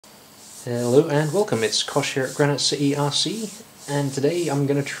Hello and welcome, it's Kosh here at Granite City ARCE, and today I'm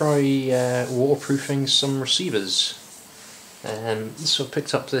going to try waterproofing some receivers. So I've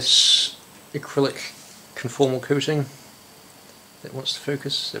picked up this acrylic conformal coating that wants to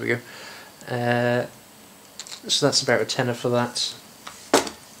focus, there we go. So that's about a tenner for that,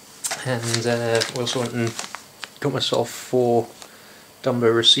 and I also went and got myself 4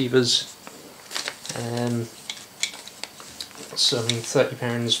 dumbo receivers. So I mean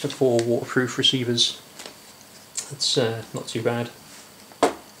 £30 for 4 waterproof receivers. It's not too bad.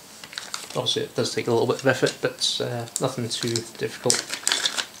 Obviously it does take a little bit of effort, but nothing too difficult.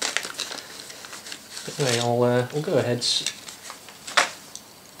 But anyway, I'll go ahead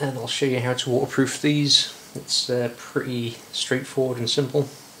and I'll show you how to waterproof these. It's pretty straightforward and simple,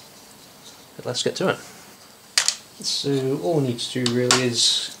 but let's get to it. So all we need to do really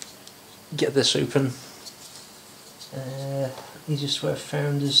is get this open. Easiest way I've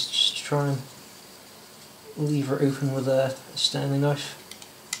found is just to try and lever it open with a Stanley knife.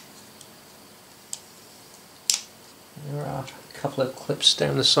 There are a couple of clips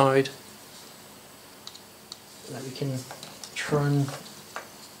down the side that we can try and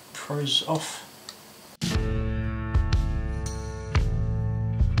prise off.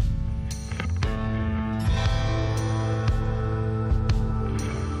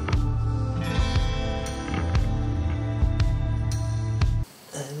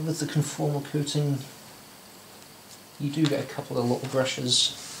 With the conformal coating, you do get a couple of little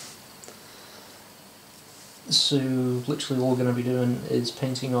brushes, so literally all we're going to be doing is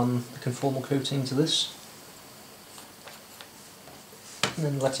painting on the conformal coating to this and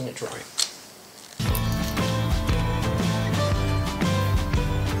then letting it dry.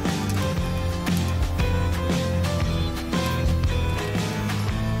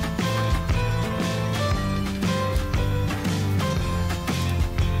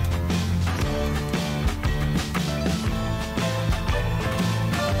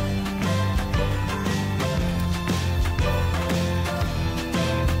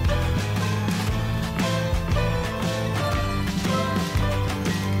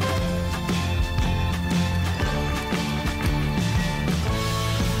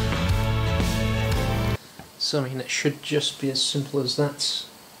 So I mean, it should just be as simple as that,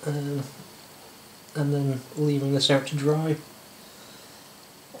 and then leaving this out to dry.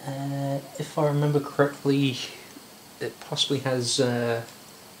 If I remember correctly, it possibly has a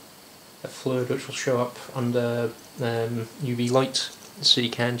fluid which will show up under UV light, so you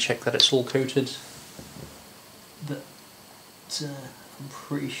can check that it's all coated. But I'm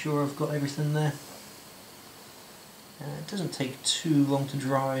pretty sure I've got everything there. It doesn't take too long to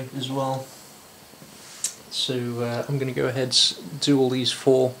dry as well. So I'm going to go ahead and do all these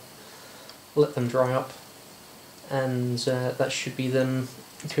 4, let them dry up, and that should be them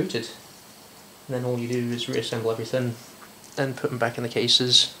coated. And then all you do is reassemble everything and put them back in the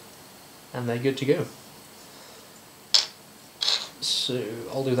cases, and they're good to go. So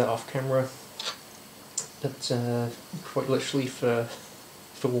I'll do that off camera, but quite literally for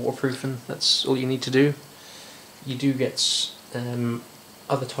waterproofing, that's all you need to do. You do get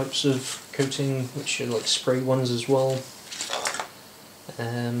other types of coating, which are like spray ones as well.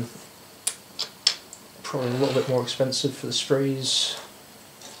 Probably a little bit more expensive for the sprays,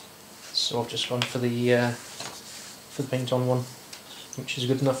 so I've just gone for the paint on one, which is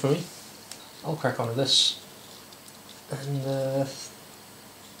good enough for me. I'll crack on with this and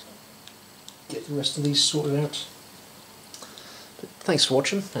get the rest of these sorted out. But thanks for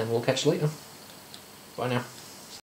watching, and we'll catch you later. Bye now.